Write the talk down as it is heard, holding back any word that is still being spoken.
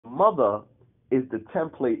mother is the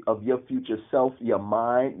template of your future self, your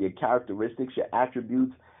mind, your characteristics, your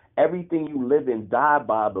attributes. Everything you live and die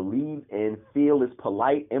by, believe in, feel is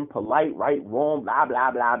polite, impolite, right, wrong, blah,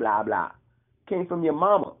 blah, blah, blah, blah. Came from your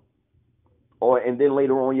mama. And then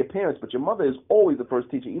later on your parents. But your mother is always the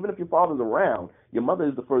first teacher. Even if your father's around, your mother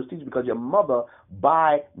is the first teacher, because your mother,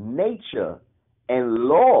 by nature and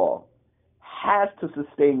law, has to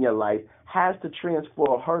sustain your life, has to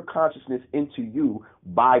transfer her consciousness into you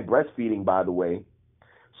by breastfeeding, by the way.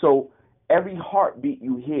 So every heartbeat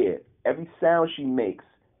you hear, every sound she makes,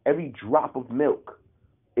 every drop of milk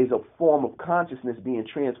is a form of consciousness being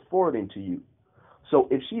transferred into you. So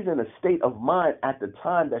if she's in a state of mind at the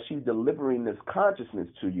time that she's delivering this consciousness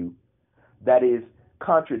to you that is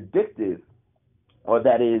contradictive, or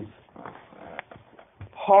that is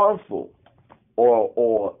harmful,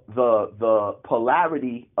 or the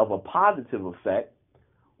polarity of a positive effect,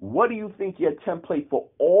 what do you think your template for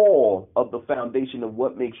all of the foundation of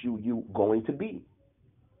what makes you going to be?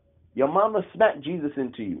 Your mama smacked Jesus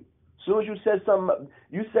into you. As soon as you said something,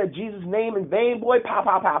 you said Jesus' name in vain, boy, pow,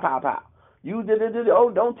 pow, pow, pow, pow. You did, oh,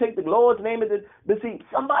 don't take the Lord's name. But see,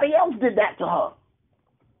 somebody else did that to her.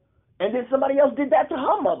 And then somebody else did that to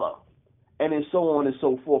her mother. And then so on and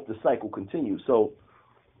so forth, the cycle continues. So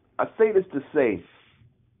I say this to say,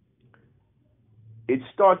 it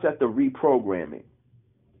starts at the reprogramming.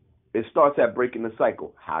 It starts at breaking the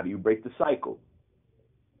cycle. How do you break the cycle?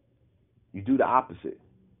 You do the opposite.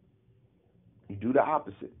 You do the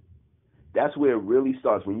opposite. That's where it really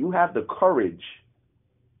starts. When you have the courage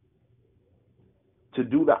to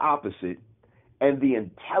do the opposite and the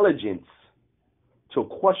intelligence to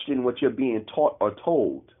question what you're being taught or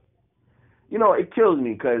told. You know, it kills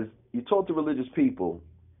me because you talk to religious people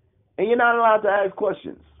and you're not allowed to ask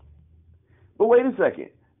questions. But wait a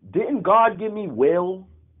second. Didn't God give me will?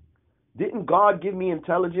 Didn't God give me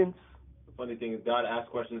intelligence? The funny thing is God asked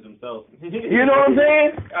questions himself. You know what I'm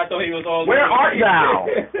saying? I thought he was all... Where art thou?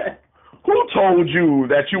 Who told you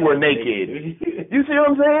that you were naked? You see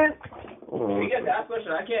what I'm saying? You get to ask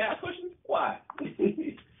questions. I can't ask questions? Why?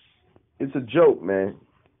 It's a joke, man.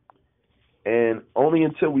 And only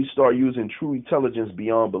until we start using true intelligence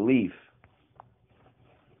beyond belief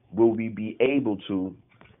will we be able to.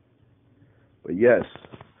 But yes.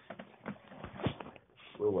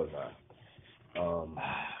 Where was I?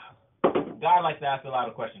 God likes to ask a lot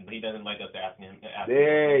of questions, but he doesn't like us asking him.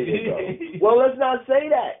 There you go. Well, let's not say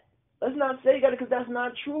that. Let's not say that, because that's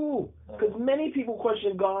not true. Because many people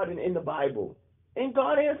question God in the Bible. And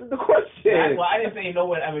God answered the question. Well, I didn't say no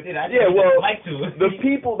one ever did. I just like to. The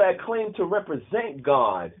people that claim to represent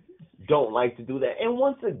God don't like to do that. And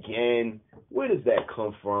once again, where does that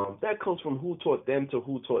come from? That comes from who taught them to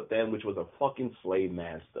who taught them, which was a fucking slave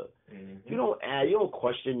master. Mm-hmm. You don't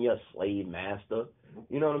question your slave master.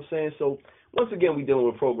 You know what I'm saying? So once again, we dealing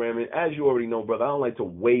with programming. As you already know, brother, I don't like to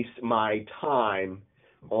waste my time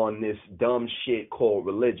on this dumb shit called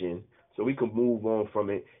religion, so we can move on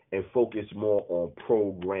from it and focus more on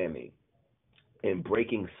programming and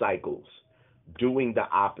breaking cycles, doing the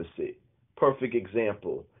opposite. Perfect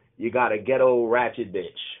example. You got a ghetto ratchet bitch.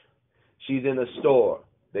 She's in the store.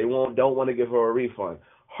 They don't want to give her a refund.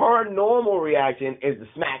 Her normal reaction is to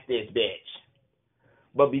smack this bitch.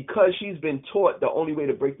 But because she's been taught the only way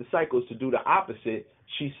to break the cycle is to do the opposite,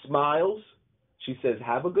 she smiles. She says,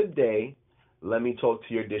 "Have a good day. Let me talk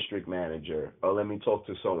to your district manager," or "let me talk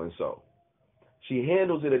to so-and-so." She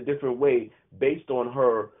handles it a different way based on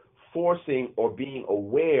her forcing or being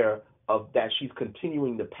aware of that she's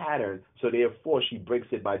continuing the pattern, so therefore she breaks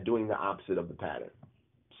it by doing the opposite of the pattern.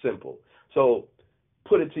 Simple. So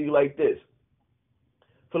put it to you like this.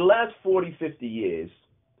 For the last 40, 50 years,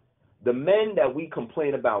 the men that we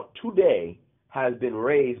complain about today has been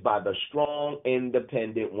raised by the strong,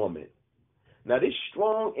 independent woman. Now, this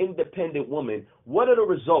strong, independent woman, what are the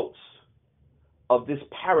results of this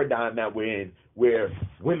paradigm that we're in, where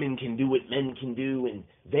women can do what men can do, and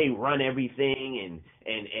they run everything,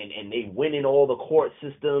 and they win in all the court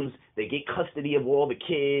systems, they get custody of all the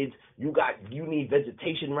kids, you need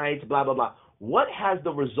vegetation rights, blah, blah, blah. What has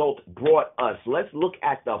the result brought us? Let's look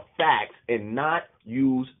at the facts and not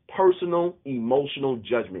use personal, emotional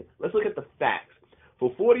judgment. Let's look at the facts.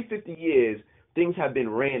 For 40, 50 years, things have been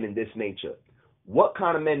ran in this nature. What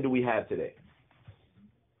kind of men do we have today?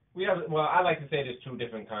 We have, well, I like to say there's two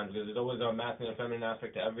different kinds, because there's always a masculine and feminine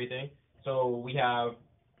aspect to everything. So we have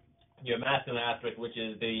your masculine aspect, which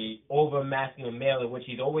is the over-masculine male, in which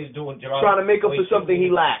he's always doing... Trying to make up for something he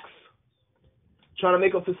lacks. Trying to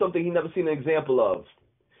make up for something he's never seen an example of.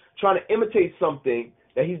 Trying to imitate something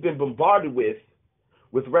that he's been bombarded with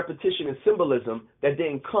with repetition and symbolism that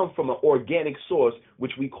didn't come from an organic source,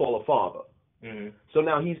 which we call a father. Mm-hmm. So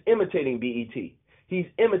now he's imitating BET. He's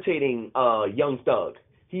imitating Young Thug.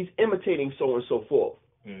 He's imitating so on and so forth.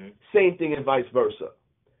 Mm-hmm. Same thing and vice versa.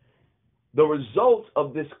 The result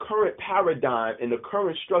of this current paradigm and the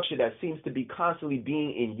current structure that seems to be constantly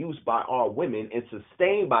being in use by our women and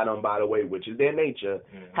sustained by them, by the way, which is their nature,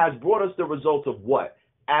 has brought us the result of what?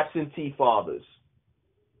 Absentee fathers,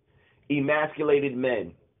 emasculated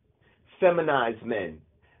men, feminized men,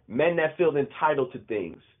 men that feel entitled to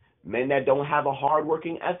things, men that don't have a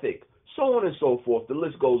hard-working ethic, so on and so forth. The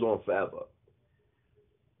list goes on forever.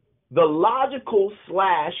 The logical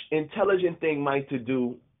 / intelligent thing, Mike, to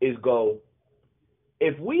do is go,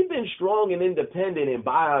 if we've been strong and independent and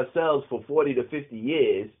by ourselves for 40 to 50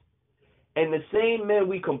 years, and the same men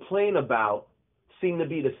we complain about seem to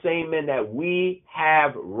be the same men that we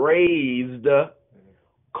have raised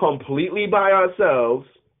completely by ourselves,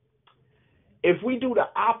 if we do the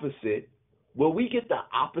opposite, will we get the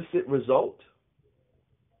opposite result?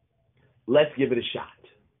 Let's give it a shot.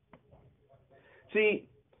 See,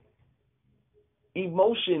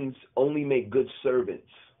 emotions only make good servants.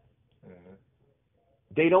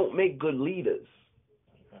 They don't make good leaders,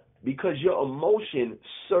 because your emotion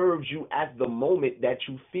serves you at the moment that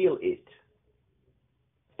you feel it.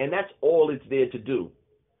 And that's all it's there to do.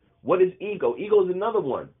 What is ego? Ego is another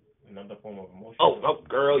one. Another form of emotion. Oh,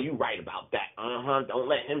 girl, you right about that. Don't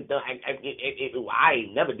let him do I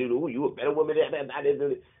ain't never do to you a better woman.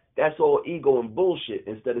 That's all ego and bullshit.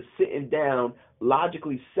 Instead of sitting down,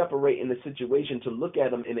 logically separating the situation to look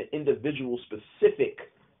at them in an individual specific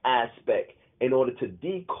aspect in order to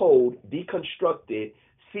decode, deconstruct it,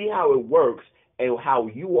 see how it works, and how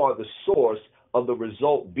you are the source of the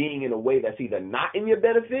result being in a way that's either not in your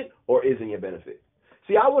benefit or is in your benefit.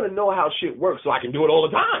 See, I want to know how shit works so I can do it all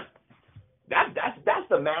the time. That's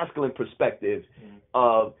the masculine perspective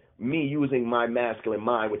of me using my masculine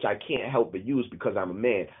mind, which I can't help but use because I'm a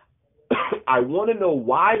man. I want to know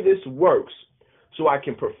why this works so I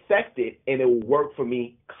can perfect it and it will work for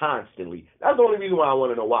me constantly. That's the only reason why I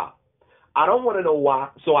want to know why. I don't want to know why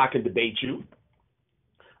so I can debate you.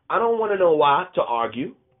 I don't want to know why to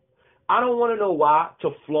argue. I don't want to know why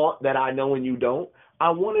to flaunt that I know and you don't. I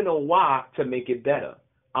want to know why to make it better.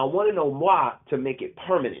 I want to know why to make it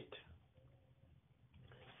permanent.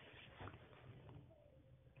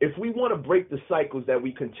 If we want to break the cycles that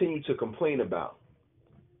we continue to complain about,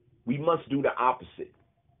 we must do the opposite.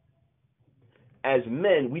 As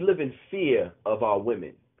men, we live in fear of our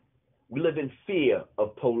women. We live in fear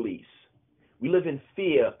of police. We live in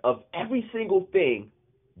fear of every single thing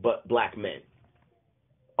but black men.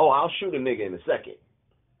 Oh, I'll shoot a nigga in a second.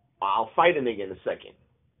 I'll fight a nigga in a second.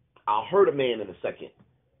 I'll hurt a man in a second.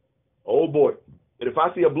 Oh boy. And if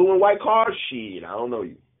I see a blue and white car, shit, I don't know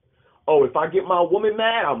you. Oh, if I get my woman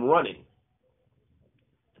mad, I'm running.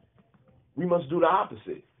 We must do the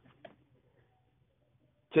opposite.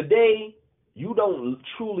 Today, you don't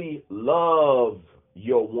truly love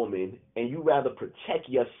your woman and you rather protect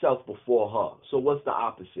yourself before her. So what's the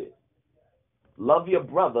opposite? Love your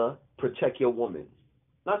brother, protect your woman.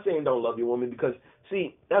 Not saying don't love your woman because,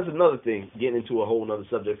 see, that's another thing, getting into a whole nother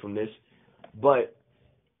subject from this. But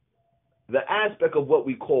the aspect of what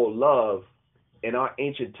we call love in our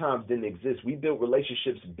ancient times didn't exist. We built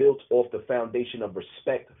relationships built off the foundation of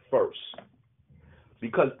respect first.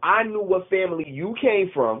 Because I knew what family you came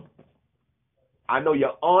from. I know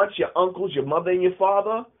your aunts, your uncles, your mother and your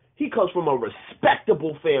father. He comes from a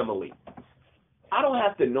respectable family. I don't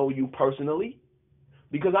have to know you personally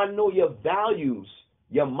because I know your values,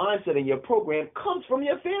 your mindset, and your program comes from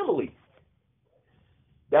your family.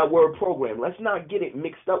 That word program, let's not get it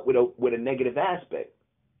mixed up with a negative aspect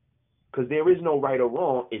because there is no right or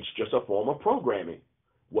wrong. It's just a form of programming.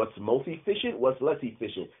 What's most efficient? What's less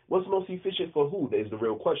efficient? What's most efficient for who? There's the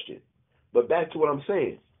real question. But back to what I'm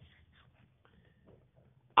saying.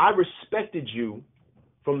 I respected you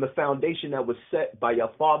from the foundation that was set by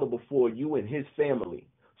your father before you and his family.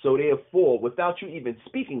 So therefore, without you even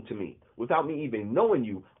speaking to me, without me even knowing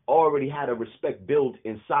you, I already had a respect built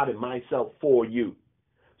inside of myself for you.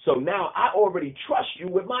 So now I already trust you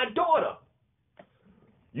with my daughter.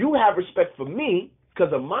 You have respect for me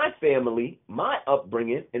because of my family, my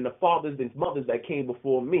upbringing, and the fathers and mothers that came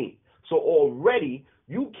before me. So already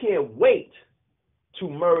you can't wait to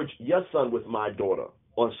merge your son with my daughter,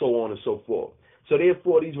 and so on and so forth. So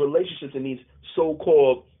therefore, these relationships and these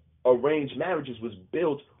so-called arranged marriages was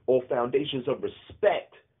built on foundations of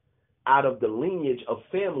respect out of the lineage of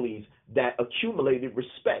families that accumulated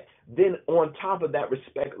respect. Then on top of that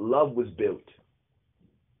respect, love was built.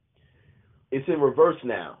 It's in reverse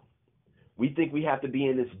now. We think we have to be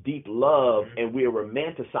in this deep love, and we're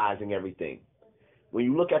romanticizing everything. When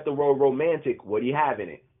you look at the word romantic, what do you have in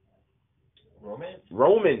it? Romance?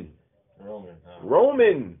 Roman. Roman. Oh.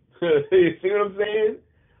 Roman. You see what I'm saying?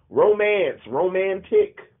 Romance,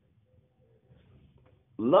 romantic.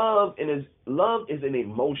 Love is an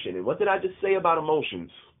emotion. And what did I just say about emotions?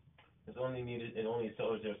 It only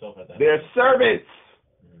serves yourself at that. They're servants.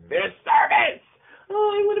 They're servants.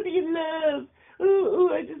 Oh, I want to be in love. Oh,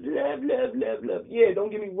 I just love. Yeah, don't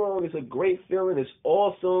get me wrong. It's a great feeling. It's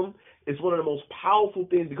awesome. It's one of the most powerful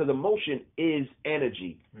things because emotion is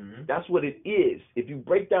energy. That's what it is. If you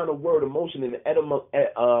break down the word emotion in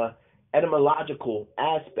the etymological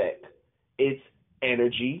aspect, it's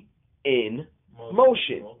energy in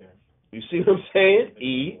motion. Okay. You see what I'm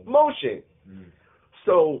saying? Emotion.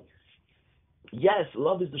 So, yes,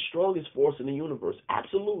 love is the strongest force in the universe.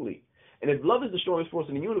 Absolutely. And if love is the strongest force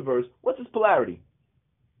in the universe, what's its polarity?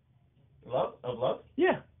 Love? Of love?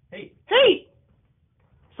 Yeah. Hate. Hate.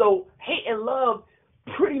 So hate and love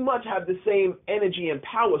pretty much have the same energy and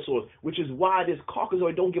power source, which is why this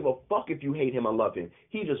Caucasoid don't give a fuck if you hate him or love him.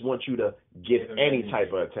 He just wants you to give any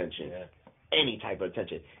type of attention. Yeah. Any type of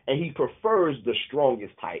attention. And he prefers the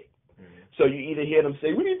strongest type. So you either hear them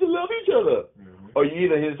say, we need to love each other. Or you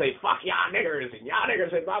either hear them say, fuck y'all niggers, and y'all niggers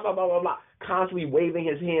say blah, blah, blah, blah, blah. Constantly waving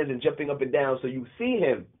his hands and jumping up and down so you see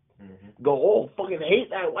him go, oh, fucking hate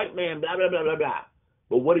that white man, blah, blah, blah, blah, blah.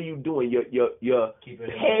 But what are you doing? You're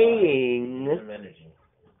paying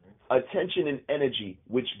attention and energy,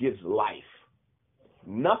 which gives life.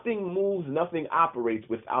 Nothing moves, nothing operates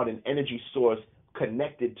without an energy source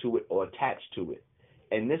connected to it or attached to it.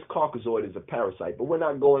 And this Caucasoid is a parasite. But we're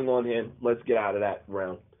not going on him. Let's get out of that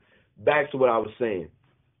round. Back to what I was saying.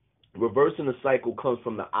 Reversing the cycle comes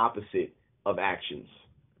from the opposite of actions.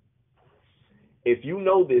 If you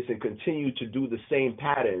know this and continue to do the same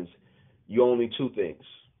patterns, you're only two things.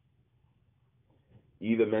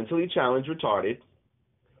 Either mentally challenged, retarded,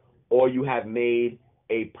 or you have made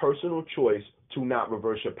a personal choice to not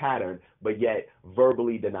reverse your pattern, but yet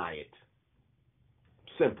verbally deny it.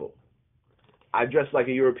 Simple. I dressed like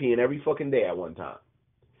a European every fucking day at one time.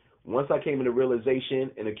 Once I came into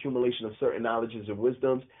realization and accumulation of certain knowledges and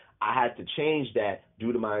wisdoms, I had to change that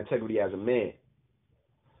due to my integrity as a man.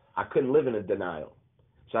 I couldn't live in a denial.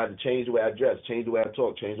 So I had to change the way I dress, change the way I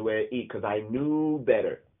talk, change the way I eat, because I knew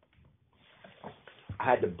better. I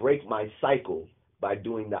had to break my cycle by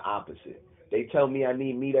doing the opposite. They tell me I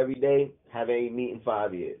need meat every day, haven't eaten meat in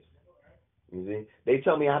 5 years. You see? They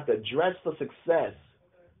tell me I have to dress for success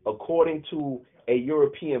according to a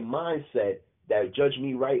European mindset that judge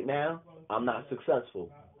me right now, I'm not successful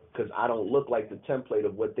because I don't look like the template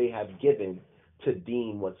of what they have given to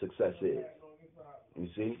deem what success is. You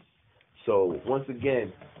see? So, once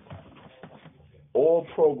again, all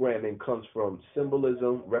programming comes from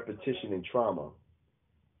symbolism, repetition, and trauma.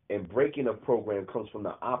 And breaking a program comes from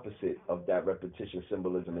the opposite of that repetition,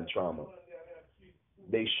 symbolism, and trauma.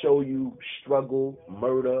 They show you struggle,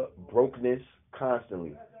 murder, brokenness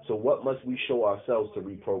constantly. So what must we show ourselves to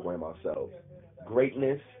reprogram ourselves?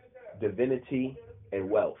 Greatness, divinity, and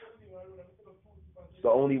wealth. It's the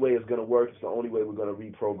only way it's going to work. It's the only way we're going to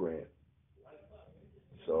reprogram.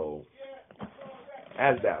 So,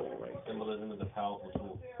 as that one, right? Symbolism is a powerful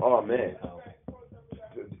tool. Oh, man.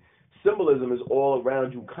 Symbolism is all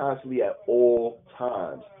around you constantly at all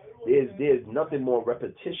times. There's nothing more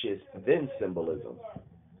repetitious than symbolism.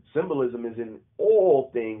 Symbolism is in all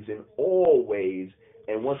things, in all ways.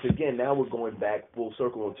 And once again, now we're going back full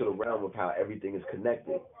circle into the realm of how everything is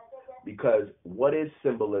connected. Because what is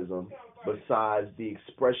symbolism besides the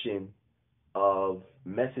expression of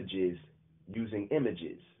messages using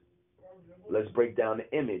images? Let's break down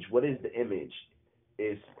the image. What is the image?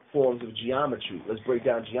 It's forms of geometry. Let's break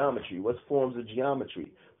down geometry. What's forms of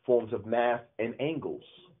geometry? Forms of math and angles.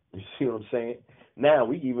 You see what I'm saying? Now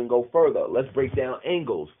we can even go further. Let's break down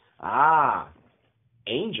angles.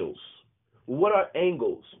 Angels. What are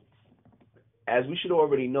angles? As we should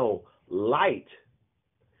already know, light.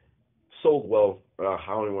 I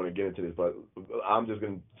don't even want to get into this, but I'm just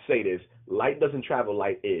going to say this. Light doesn't travel,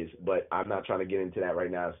 light is, but I'm not trying to get into that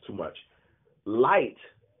right now. It's too much. Light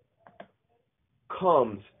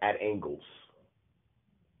comes at angles.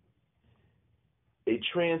 It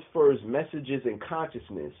transfers messages and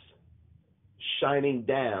consciousness shining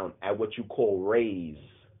down at what you call rays,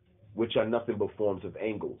 which are nothing but forms of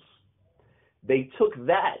angles. They took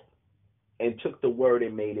that and took the word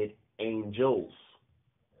and made it angels.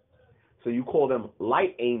 So you call them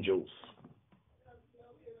light angels,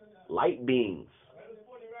 light beings.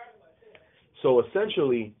 So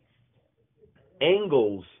essentially,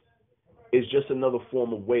 angles is just another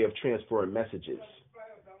form of way of transferring messages.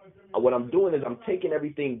 What I'm doing is I'm taking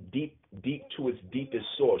everything deep to its deepest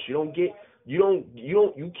source. You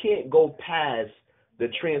can't go past the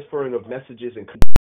transferring of messages and